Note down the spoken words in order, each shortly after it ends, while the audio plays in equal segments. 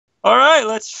Alright,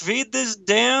 let's feed this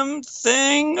damn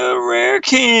thing a rare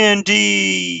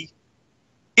candy.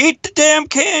 Eat the damn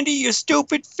candy, you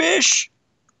stupid fish.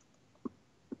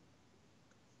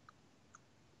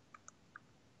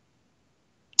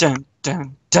 Dun,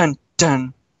 dun, dun,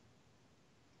 dun.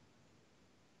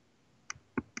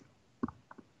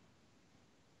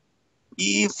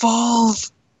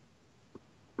 Evolve.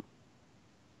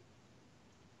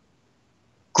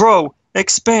 Grow,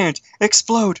 expand,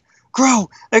 explode. Grow,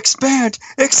 expand,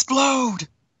 explode.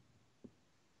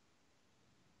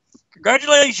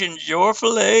 Congratulations, your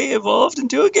fillet evolved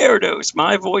into a Gyarados.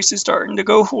 My voice is starting to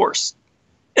go hoarse.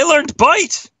 It learned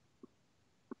bite.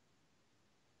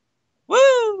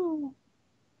 Woo!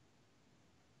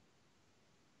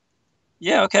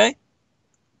 Yeah, okay.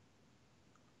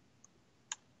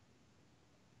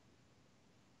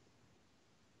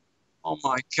 Oh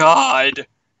my god.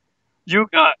 You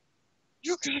got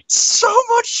so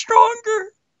much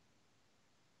stronger.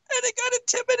 And it got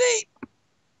Intimidate.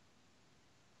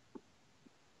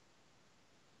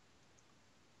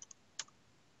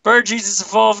 Bird Jesus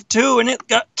evolved too, and it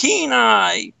got Keen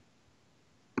Eye.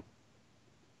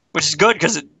 Which is good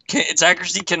because its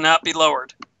accuracy cannot be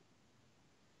lowered.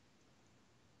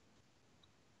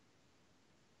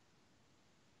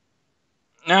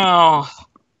 Now,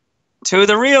 to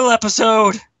the real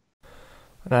episode.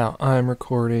 Now, I'm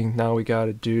recording. Now we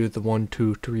gotta do the 1,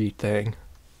 2, 3 thing.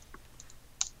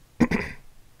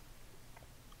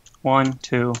 1,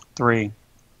 2, 3.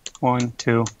 1,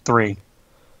 2, 3.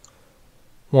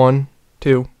 1,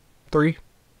 2, 3.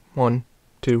 1,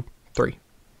 2, 3.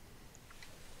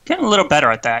 Getting a little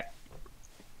better at that.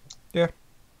 Yeah.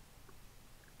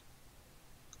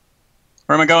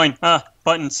 Where am I going?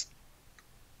 Buttons.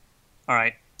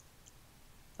 Alright.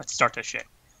 Let's start this shit.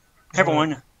 Hey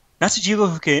everyone. Natsuji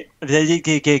Goku. Natsuji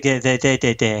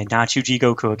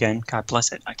Goku again. God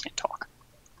bless it. I can't talk.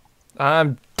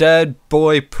 I'm Dead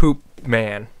Boy Poop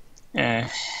Man.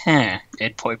 Dead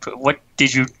Boy Poop. What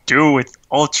did you do with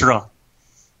Ultra?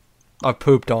 I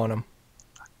pooped on him.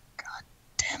 God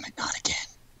damn it, not again.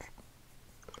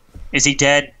 Is he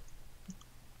dead?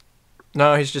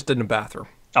 No, he's just in the bathroom.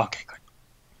 Okay, good.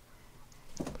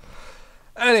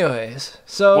 Anyways,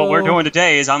 so... What we're doing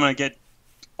today is I'm going to get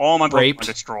all my Pokemon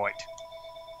destroyed.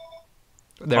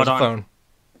 There's a phone.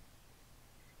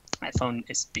 My phone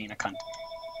is being a cunt.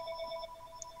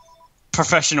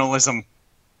 Professionalism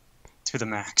to the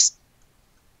max.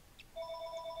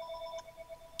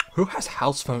 Who has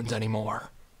house phones anymore?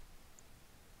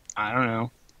 I don't know.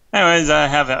 Anyways, I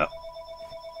have a...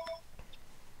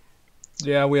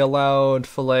 Yeah, we allowed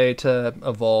Filet to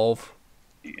evolve.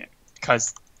 Yeah,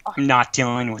 because I'm not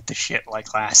dealing with the shit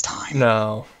like last time.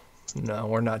 No,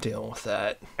 we're not dealing with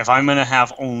that. If I'm gonna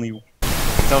have only...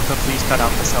 Delta, please cut out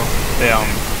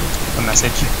the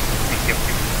message. Thank you.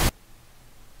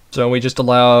 So we just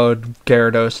allowed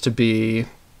Gyarados to be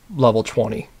level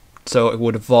 20. So it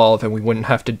would evolve and we wouldn't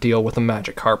have to deal with a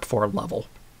Magikarp for a level.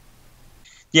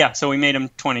 Yeah, so we made him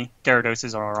 20.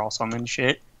 Gyaradoses are all summon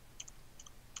shit.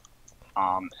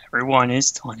 Everyone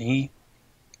is 20.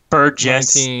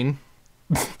 Burgess. 19.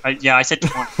 Yeah, I said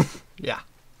 20. Yeah.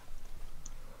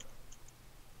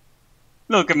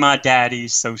 Look at my daddy,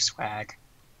 he's so swag.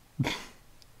 You're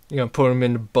gonna put him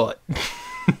in the butt.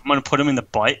 I'm gonna put him in the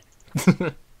butt.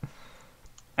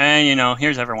 And, you know,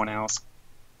 here's everyone else.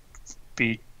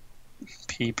 PB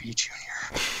Jr.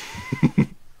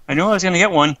 I knew I was gonna get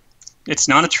one. It's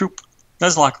not a true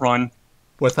Nuzlocke run.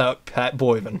 Without Pat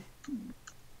Boyven.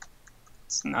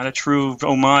 It's not a true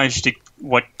homage to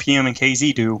what PM and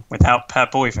KZ do without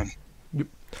Pat Boyven.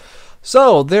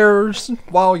 So, there's...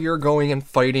 While you're going and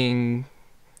fighting...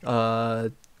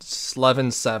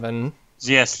 Slevin 7...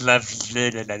 Yes, Yo,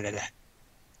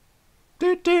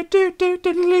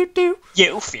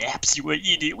 Fapps, what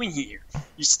you doing here?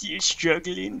 You still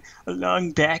struggling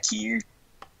along back here?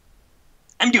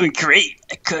 I'm doing great.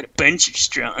 I caught a bunch of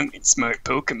strong and smart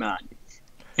Pokemon.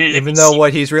 Even though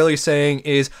what he's really saying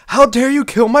is, how dare you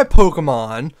kill my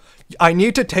Pokemon? I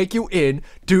need to take you in.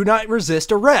 Do not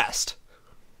resist arrest.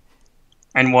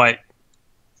 And what?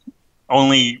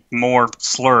 Only more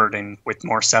slurred and with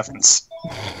more sevens.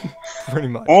 Pretty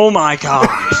much. Oh my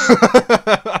gosh.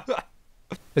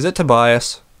 Is it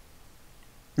Tobias?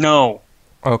 No.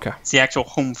 Okay. It's the actual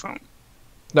home phone.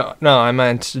 No, I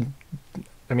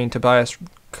mean, Tobias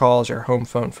calls your home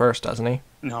phone first, doesn't he?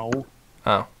 No.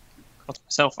 Oh. Calls my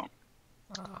cell phone.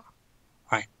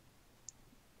 Right.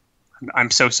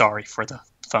 I'm so sorry for the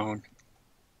phone.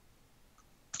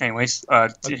 Anyways, a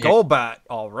Golbat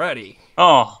already.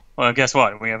 Oh, well, guess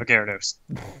what? We have a Gyarados.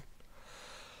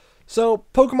 So,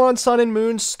 Pokemon Sun and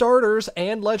Moon starters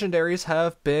and legendaries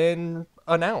have been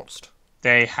announced.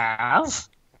 They have?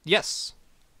 Yes.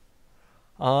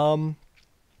 Um,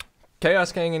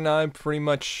 Chaos Gang and I pretty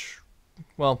much,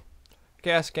 well,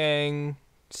 Chaos Gang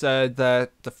said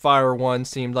that the fire one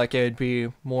seemed like it'd be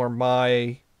more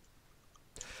my.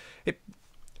 It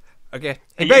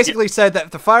basically said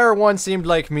that the fire one seemed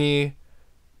like me,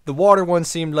 the water one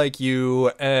seemed like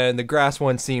you, and the grass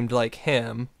one seemed like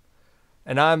him.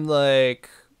 And I'm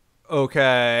like,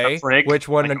 okay, which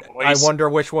one? Like I wonder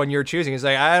which one you're choosing. He's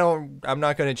like, I'm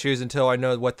not going to choose until I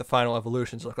know what the final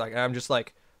evolutions look like. And I'm just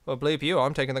like, well, bleep you,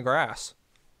 I'm taking the grass.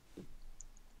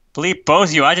 Bleep both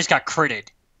of you, I just got critted.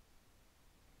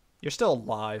 You're still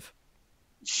alive.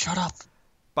 Shut up.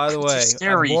 By the way,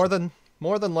 scary. more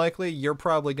than likely, you're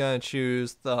probably going to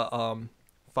choose the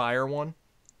fire one.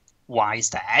 Why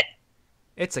is that?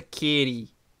 It's a kitty.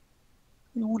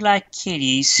 You like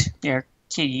kitties. They're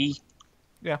kitty.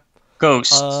 Yeah.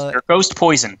 Ghosts. They're ghost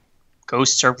poison.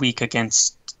 Ghosts are weak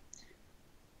against...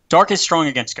 Dark is strong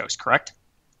against ghosts, correct?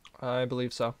 I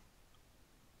believe so.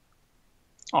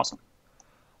 Awesome.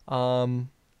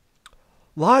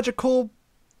 Logical,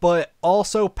 but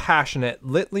also passionate.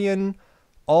 Litlian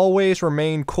always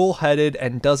remained cool-headed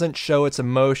and doesn't show its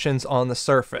emotions on the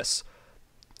surface.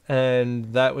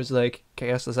 And that was like,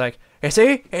 Chaos was like, you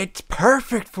see, it's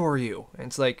perfect for you. And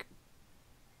it's like,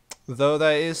 though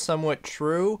that is somewhat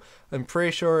true, I'm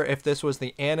pretty sure if this was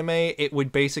the anime, it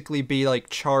would basically be like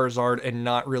Charizard and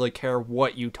not really care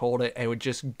what you told it and would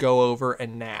just go over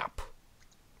and nap.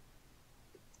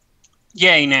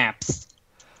 Yay, naps.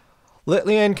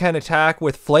 Litlian can attack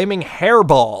with flaming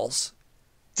hairballs.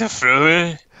 The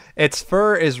fur. Its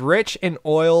fur is rich in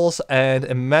oils and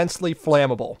immensely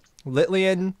flammable.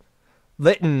 Litten,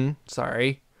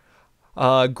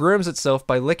 grooms itself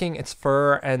by licking its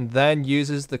fur and then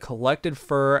uses the collected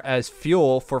fur as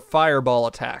fuel for fireball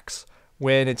attacks.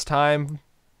 When its time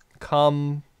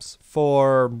comes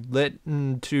for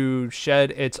Litten to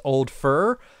shed its old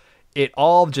fur, it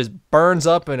all just burns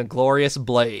up in a glorious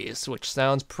blaze, which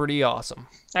sounds pretty awesome.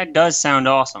 That does sound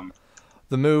awesome.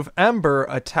 The move Ember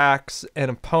attacks an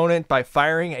opponent by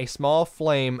firing a small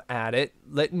flame at it.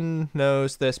 Litten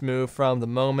knows this move from the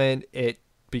moment it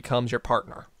becomes your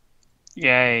partner.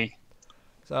 Yay.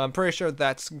 So I'm pretty sure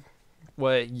that's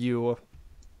what you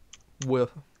will...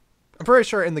 I'm pretty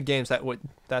sure in the games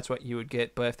that's what you would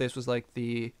get, but if this was like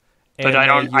the anime,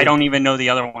 but I don't even know the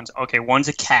other ones. Okay, one's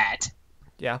a cat.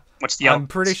 Yeah. What's the other? I'm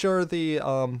pretty sure the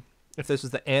if this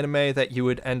was the anime that you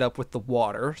would end up with the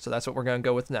water, so that's what we're going to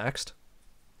go with next.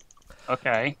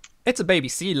 Okay. It's a baby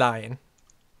sea lion.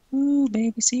 Ooh,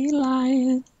 baby sea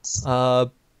lions.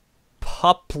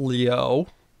 Poplio.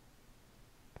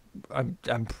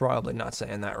 I'm probably not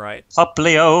saying that right.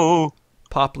 Poplio.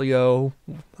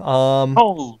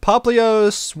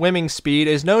 Poplio's swimming speed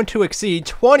is known to exceed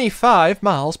 25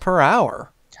 miles per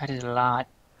hour. That is a lot.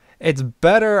 It's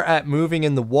better at moving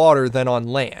in the water than on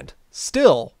land.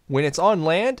 Still, when it's on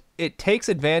land, it takes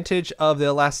advantage of the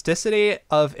elasticity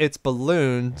of its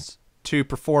balloons to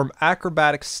perform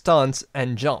acrobatic stunts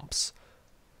and jumps.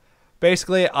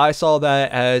 Basically, I saw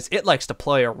that as it likes to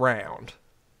play around.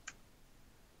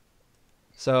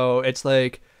 So it's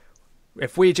like,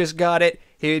 if we just got it,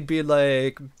 he'd be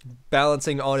like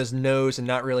balancing on his nose and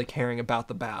not really caring about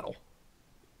the battle.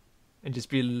 And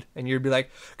you'd be like,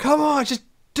 come on, just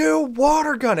do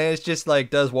water gun. And it's just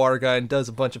like, does water gun and does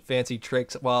a bunch of fancy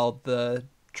tricks while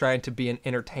trying to be an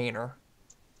entertainer.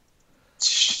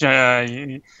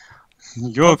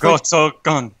 You got so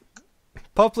gun.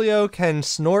 Poplio can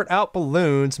snort out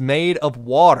balloons made of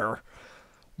water.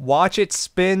 Watch it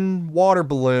spin water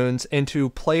balloons into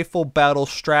playful battle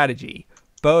strategy.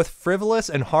 Both frivolous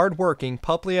and hard-working,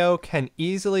 Poplio can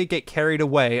easily get carried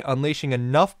away, unleashing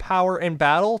enough power in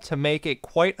battle to make it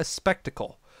quite a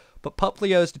spectacle. But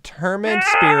Poplio's determined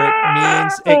spirit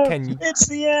means it can... It's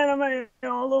the anime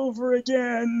all over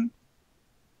again.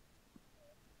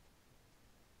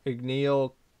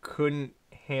 Igneal couldn't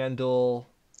handle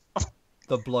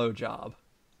the blowjob.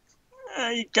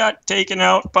 He got taken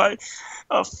out by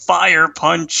a fire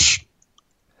punch.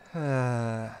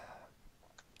 I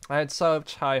had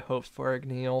such high hopes for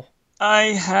Igneal.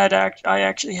 I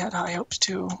actually had high hopes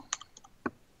too.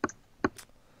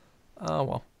 Oh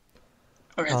well.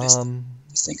 Okay, this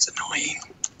thing's annoying.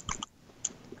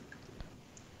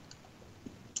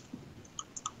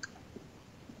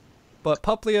 But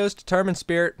Poplio's determined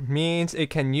spirit means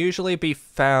it can usually be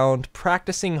found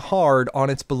practicing hard on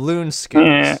its balloon skills.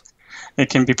 Yeah, it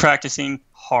can be practicing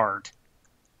hard.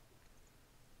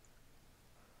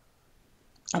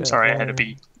 I'm sorry, I had to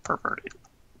be perverted.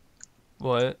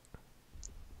 What?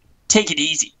 Take it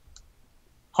easy.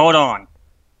 Hold on.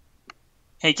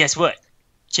 Hey, guess what?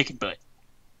 Chicken butt.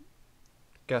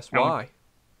 Guess I went, why?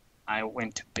 I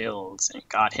went to Bill's and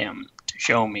got him to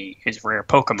show me his rare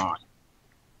Pokemon.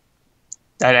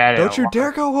 That added Don't a you lot.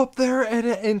 dare go up there and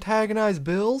antagonize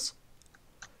Bills.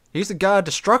 He's the god of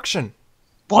destruction.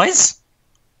 What?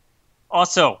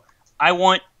 Also, I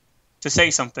want to say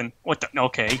something. What the?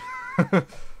 Okay.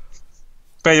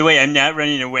 By the way, I'm not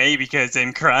running away because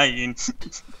I'm crying.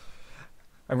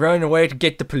 I'm running away to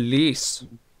get the police.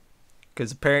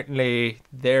 Because apparently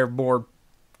they're more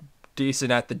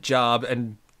decent at the job,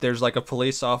 and there's like a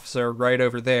police officer right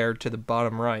over there to the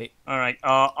bottom right. All right.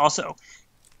 Also,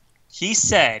 he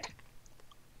said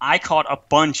I caught a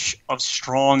bunch of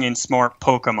strong and smart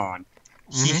Pokemon.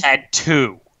 He had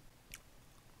 2.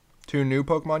 2 new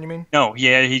Pokemon, you mean? No,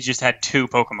 yeah, he just had 2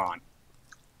 Pokemon.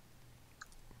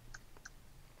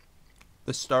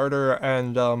 The starter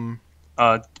and,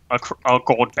 A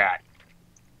gold bat.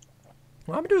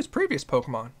 what happened to his previous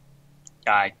Pokemon?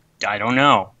 I don't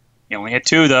know. He only had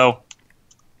 2 though.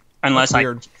 That's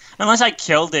weird. Unless I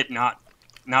killed it not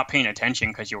paying attention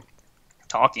because you were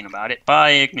talking about it.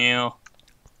 Bye, Igneel.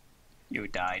 You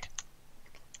died.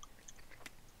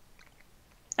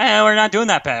 We're not doing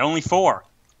that bad. Only 4.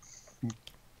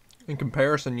 In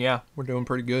comparison, yeah, we're doing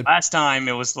pretty good. Last time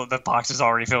it was the box is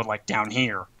already filled like down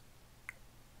here.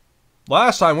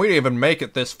 Last time we didn't even make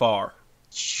it this far.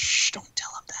 Shh! Don't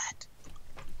tell him that.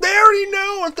 They already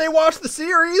know if they watch the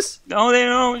series. No, they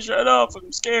don't. Shut up.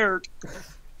 I'm scared.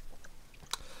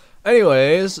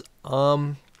 Anyways,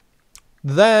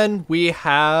 then we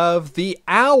have the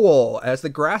owl as the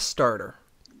grass starter.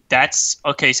 That's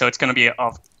okay. So it's gonna be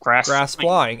a grass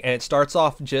Flying, and it starts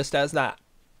off just as that.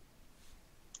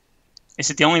 Is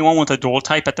it the only one with a dual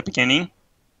type at the beginning?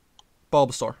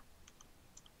 Bulbasaur.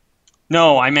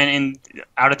 No, I meant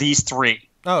out of these 3.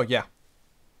 Oh, yeah.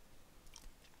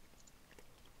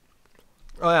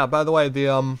 Oh, yeah, by the way,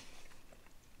 the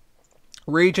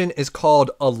region is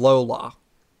called Alola.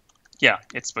 Yeah,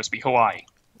 it's supposed to be Hawaii.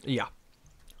 Yeah.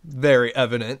 Very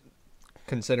evident,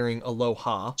 considering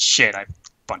Aloha. Shit, I have a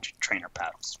bunch of trainer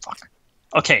paddles. Fuck.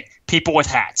 Okay, people with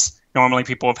hats. Normally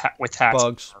people with hats.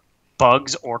 Bugs.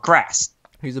 Bugs or grass.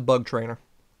 He's a bug trainer.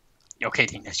 Okay,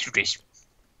 then let's do this.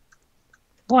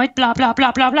 What? Blah, blah,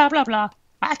 blah, blah, blah, blah, blah.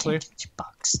 I can't catch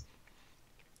bugs.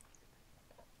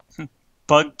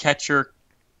 Bug catcher.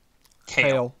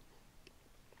 Kale.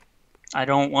 I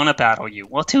don't want to battle you.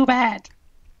 Well, too bad.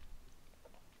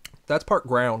 That's part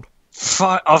ground.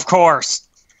 Of course.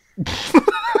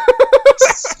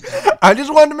 I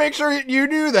just wanted to make sure you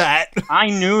knew that.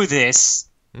 I knew this.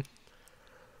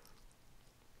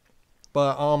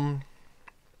 But,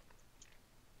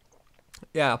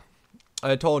 yeah.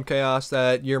 I told Chaos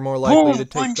that you're more likely to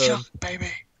take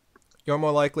baby. You're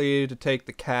more likely to take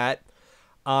the cat.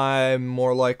 I'm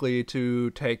more likely to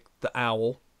take the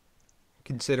owl,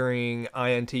 considering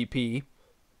INTP.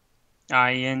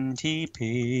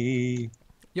 INTP.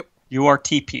 Yep. You are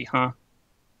TP, huh?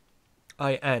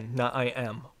 IN, not I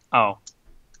am. Oh.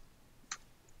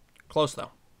 Close, though.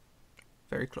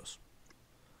 Very close.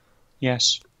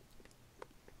 Yes.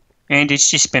 And it's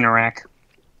just Spinarak.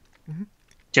 Mm-hmm.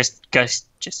 Just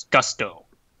Gusto.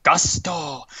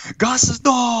 Gusto!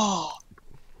 Gusto!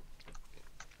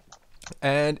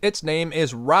 And its name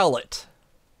is Rowlet.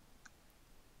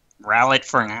 Rowlet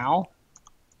for now?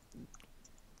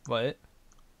 What?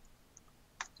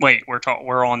 Wait, we're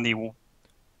on the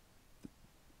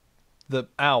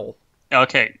owl.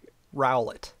 Okay.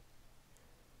 Rowlet.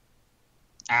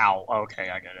 Ow. Okay,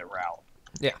 I get it. Rowlet.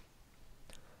 Yeah.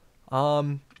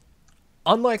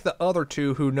 Unlike the other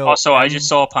two who know... Also, I just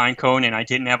saw a pine cone and I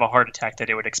didn't have a heart attack that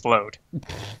it would explode.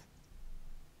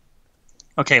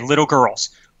 Okay, little girls.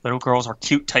 Little girls are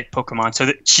cute type Pokemon, so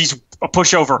that she's a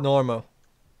pushover. Norma.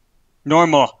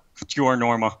 Norma. You are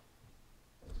Norma.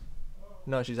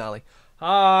 No, she's Allie.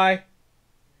 Hi.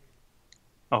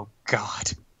 Oh,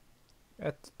 God.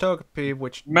 That's Togepi,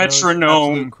 which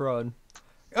Metronome. Crud.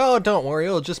 Oh, don't worry.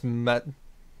 It'll just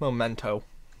Memento.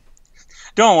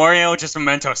 Don't worry, it'll just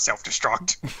Memento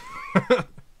self-destruct.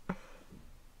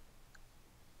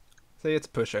 See, it's a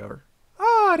pushover.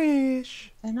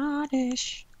 Oddish. An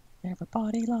Oddish.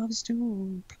 Everybody loves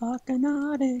to pluck an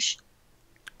Oddish.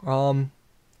 Oh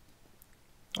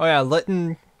yeah,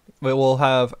 Litten will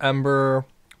have Ember.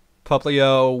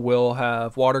 Puplio will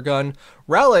have Water Gun.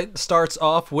 Rowlet starts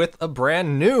off with a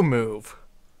brand new move.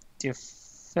 The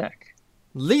fuck?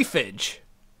 Leafage.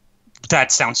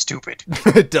 That sounds stupid.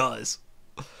 It does.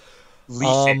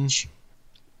 Leafage.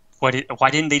 Why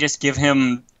didn't they just give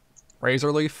him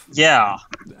Razor Leaf? Yeah.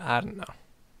 I don't know.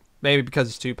 Maybe because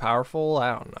it's too powerful?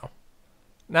 I don't know.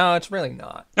 No, it's really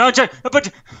not. No, but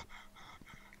he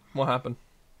What happened?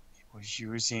 was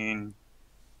using.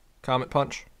 Comet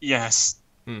Punch? Yes.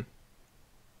 Hmm.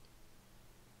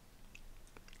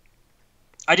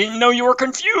 I didn't know you were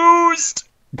confused.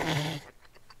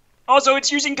 Also,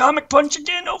 it's using Comic Punch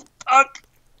again. Oh fuck.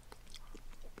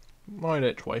 I did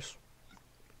it twice.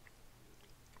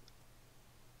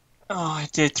 Oh, I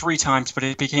did 3 times, but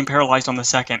it became paralyzed on the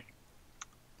second.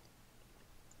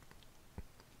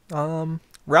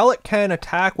 Relic can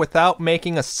attack without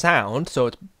making a sound, so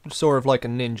it's sort of like a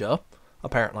ninja,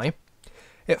 apparently.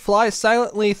 It flies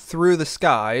silently through the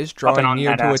skies, Hopping drawing on near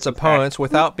that to ass its too fast. opponents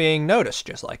without being noticed,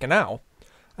 just like an owl,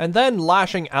 and then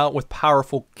lashing out with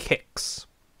powerful kicks.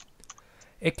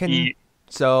 It can... Ye-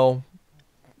 So,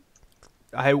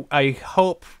 I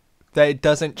hope that it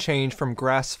doesn't change from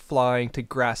grass flying to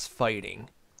grass fighting.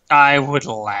 I would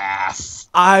laugh.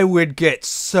 I would get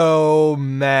so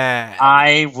mad.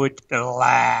 I would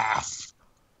laugh.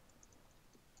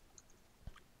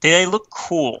 They look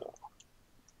cool.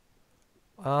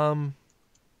 They're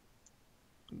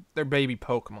baby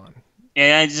Pokemon.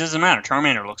 Yeah, it doesn't matter.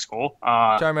 Charmander looks cool.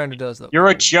 Charmander does look You're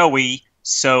a cool. Joey,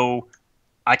 so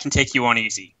I can take you on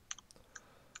easy.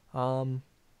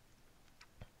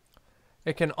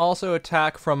 It can also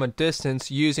attack from a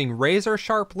distance using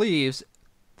razor-sharp leaves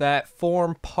that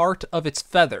form part of its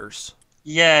feathers.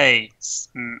 Yay.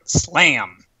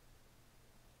 Slam.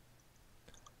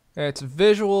 Its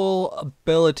visual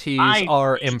abilities I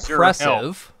are need your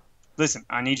impressive. Listen,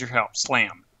 I need your help.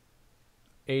 Slam.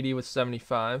 80 with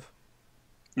 75.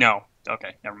 No.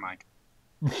 Okay, never mind.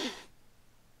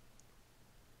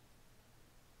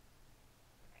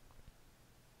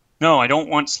 No, I don't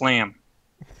want slam.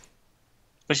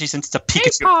 Especially since it's a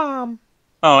Pikachu. Apom!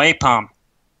 Oh, Apom.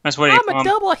 That's what I'm a Apom.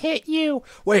 double hit you.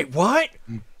 Wait, what?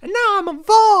 And now I'm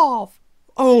evolved.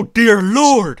 Oh dear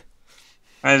lord.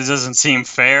 That doesn't seem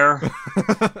fair.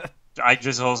 I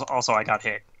got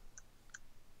hit.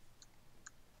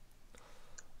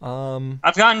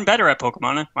 I've gotten better at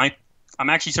Pokemon. I'm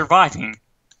actually surviving.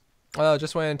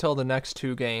 Just wait until the next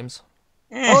 2 games.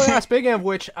 Eh. Oh yeah, speaking of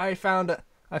which, I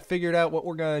figured out what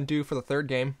we're gonna do for the 3rd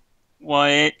game.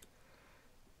 What?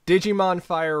 Digimon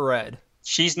Fire Red.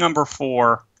 She's number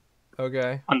 4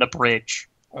 Okay. on the bridge.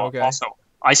 Okay. Also,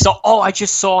 I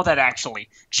just saw that actually.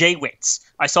 Jaywitz.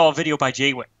 I saw a video by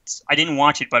Jaywitz. I didn't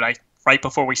watch it, but right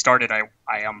before we started, I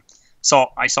saw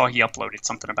he uploaded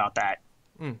something about that.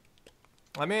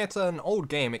 I mean, it's an old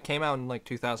game. It came out in like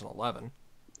 2011.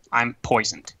 I'm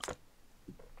poisoned.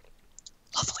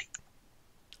 Lovely.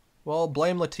 Well,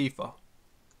 blame Latifah.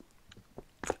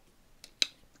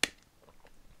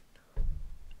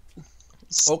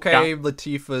 Okay,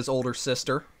 Latifah's older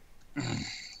sister.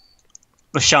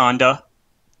 Lashonda.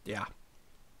 Yeah.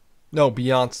 No,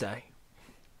 Beyonce.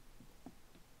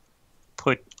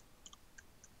 Put.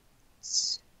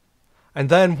 And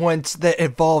then once that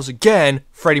evolves again,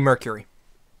 Freddie Mercury.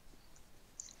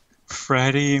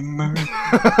 Freddie Mercury.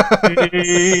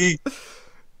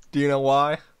 Do you know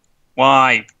why?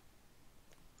 Why?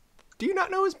 Do you not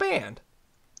know his band?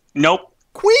 Nope.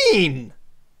 Queen!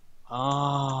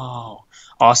 Oh.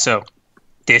 Also,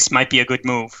 this might be a good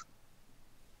move.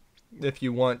 If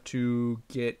you want to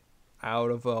get out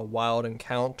of a wild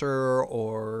encounter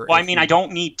or... Well, I mean, I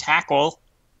don't need tackle.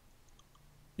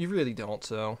 You really don't,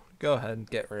 so go ahead and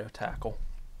get rid of Tackle.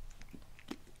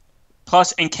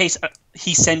 Plus, in case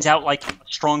he sends out, like, a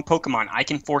strong Pokemon, I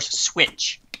can force a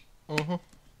switch. Mm-hmm.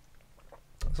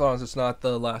 As long as it's not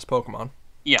the last Pokemon.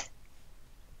 Yeah.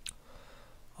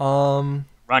 Um...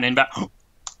 Run in back.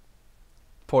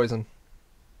 Poison.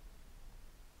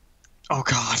 Oh,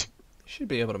 God. You should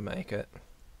be able to make it.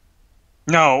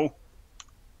 No.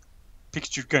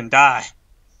 Pikachu's gonna die.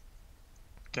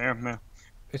 Damn, man.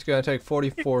 It's gonna take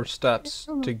 44 steps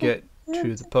to get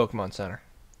to the Pokemon Center.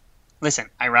 Listen,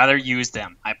 I rather use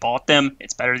them. I bought them.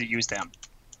 It's better to use them.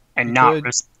 And You not could-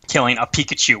 risk killing a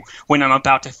Pikachu when I'm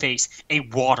about to face a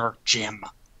water gym.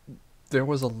 There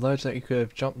was a ledge that you could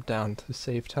have jumped down to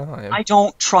save time. I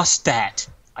don't trust that.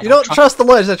 You don't trust the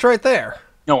ledge that's right there.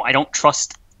 No, I don't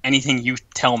trust anything you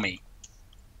tell me.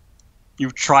 You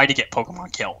try to get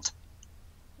Pokemon killed.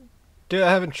 Dude,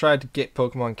 I haven't tried to get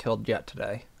Pokemon killed yet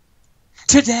today.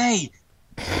 Today!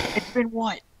 It's been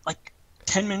what? Like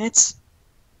 10 minutes?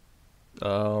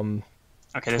 Okay,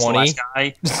 this is the 20? last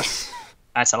guy.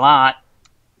 That's a lot.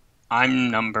 I'm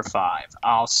number 5.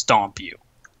 I'll stomp you.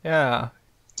 Yeah.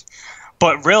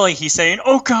 But really, he's saying,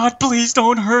 "Oh God, please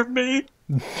don't hurt me.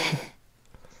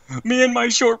 Me and my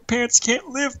short pants can't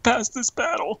live past this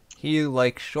battle." He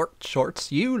likes short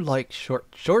shorts. You like short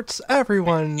shorts.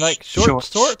 Everyone likes short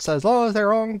Shorts. shorts as long as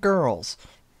they're on girls.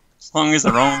 As long as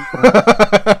they're wrong.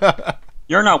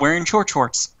 You're not wearing short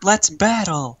shorts. Let's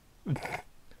battle.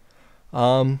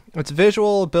 Its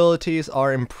visual abilities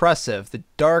are impressive. The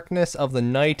darkness of the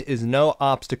night is no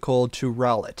obstacle to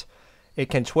Rowlet. It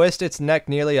can twist its neck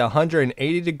nearly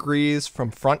 180 degrees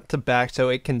from front to back so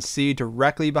it can see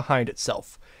directly behind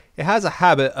itself. It has a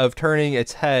habit of turning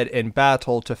its head in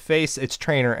battle to face its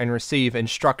trainer and receive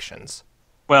instructions.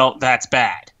 Well, that's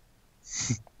bad.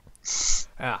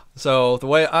 Yeah. So the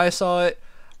way I saw it,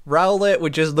 Rowlet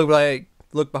would just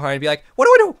look behind and be like, "What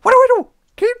do I do? What do I do?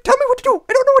 Can you tell me what to do?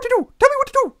 I don't know what to do. Tell me what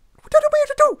to do. Tell me what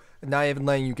to do." And not even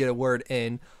letting you get a word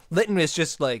in. Litten is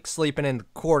just like sleeping in the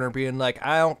corner, being like,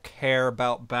 "I don't care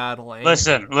about battling."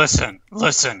 Listen.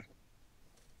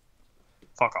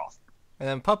 Fuck off. And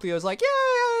then Puppy was like, "Yay,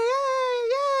 yay,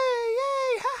 yay,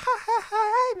 yay, ha ha ha ha,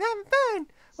 I'm having fun."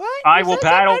 What? I will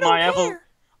battle my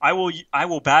I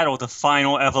will battle the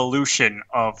final evolution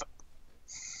of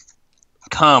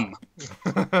cum.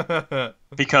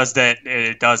 Because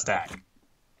it does that.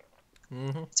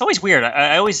 Mm-hmm. It's always weird.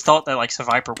 I always thought that like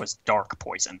Seviper was dark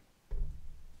poison.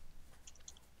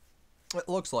 It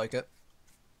looks like it.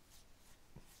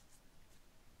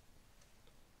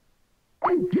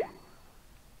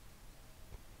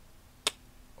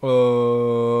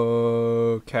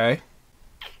 Okay.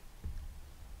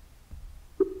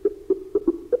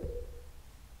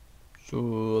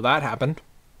 So that happened.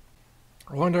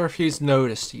 I wonder if he's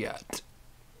noticed yet.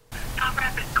 Stop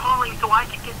rapid calling so I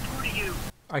can get through to you.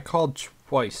 I called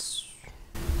twice.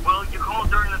 Well, you called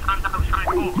during the time that I was trying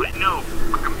to call. I know.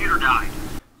 My computer died.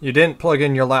 You didn't plug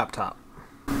in your laptop.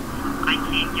 I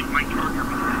can't get my charger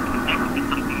because it's connected to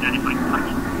something that if I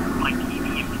touch my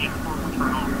TV and PS4 will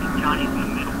turn off and Johnny's in the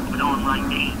middle of an online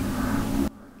game.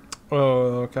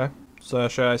 Oh, okay. So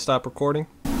should I stop recording?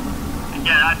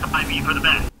 Yeah, that might be for the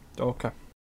best. Okay.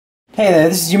 Hey there,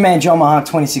 this is your man Joe Mahawk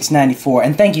 2694,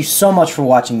 and thank you so much for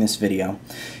watching this video.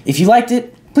 If you liked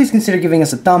it, please consider giving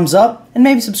us a thumbs up and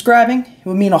maybe subscribing. It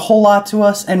would mean a whole lot to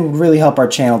us and would really help our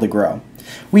channel to grow.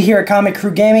 We here at Comic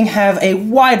Crew Gaming have a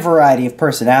wide variety of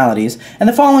personalities, and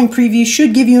the following previews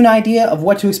should give you an idea of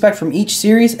what to expect from each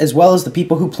series as well as the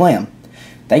people who play them.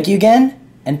 Thank you again,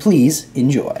 and please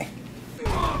enjoy.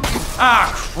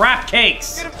 Ah, crap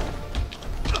cakes!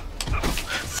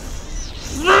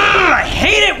 I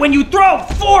hate it when you throw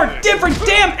 4 different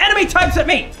damn enemy types at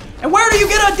me! And where do you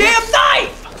get a damn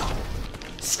knife?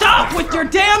 Stop with your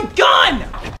damn gun!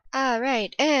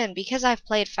 Alright, and because I've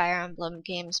played Fire Emblem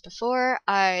games before,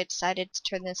 I decided to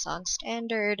turn this on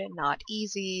standard and not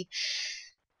easy,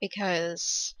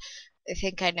 because I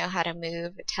think I know how to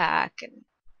move, attack, and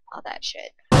all that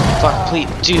shit. Fuck, please,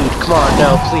 dude, come on,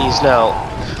 no, please, no.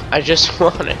 I just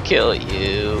wanna kill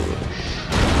you.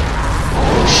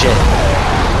 Oh shit.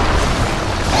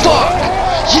 Fuck!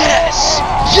 Yes!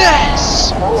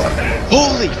 Yes!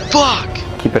 Holy fuck!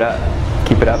 Keep it up.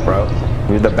 Keep it up, bro.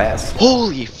 You're the best.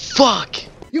 Holy fuck!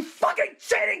 You fucking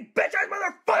cheating bitches,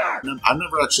 motherfucker! I've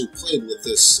never actually played with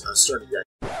this starting deck.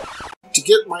 To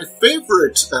get my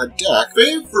favorite deck.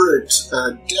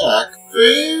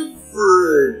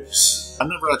 I've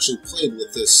never actually played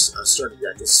with this starting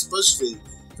deck. It's supposedly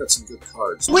got some good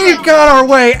cards. We've got our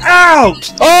way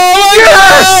out! Oh my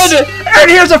Yes! god!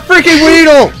 And here's a freaking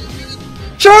Weedle!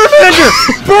 Charmander!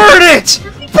 Burn it!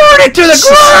 Burn it to the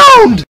ground!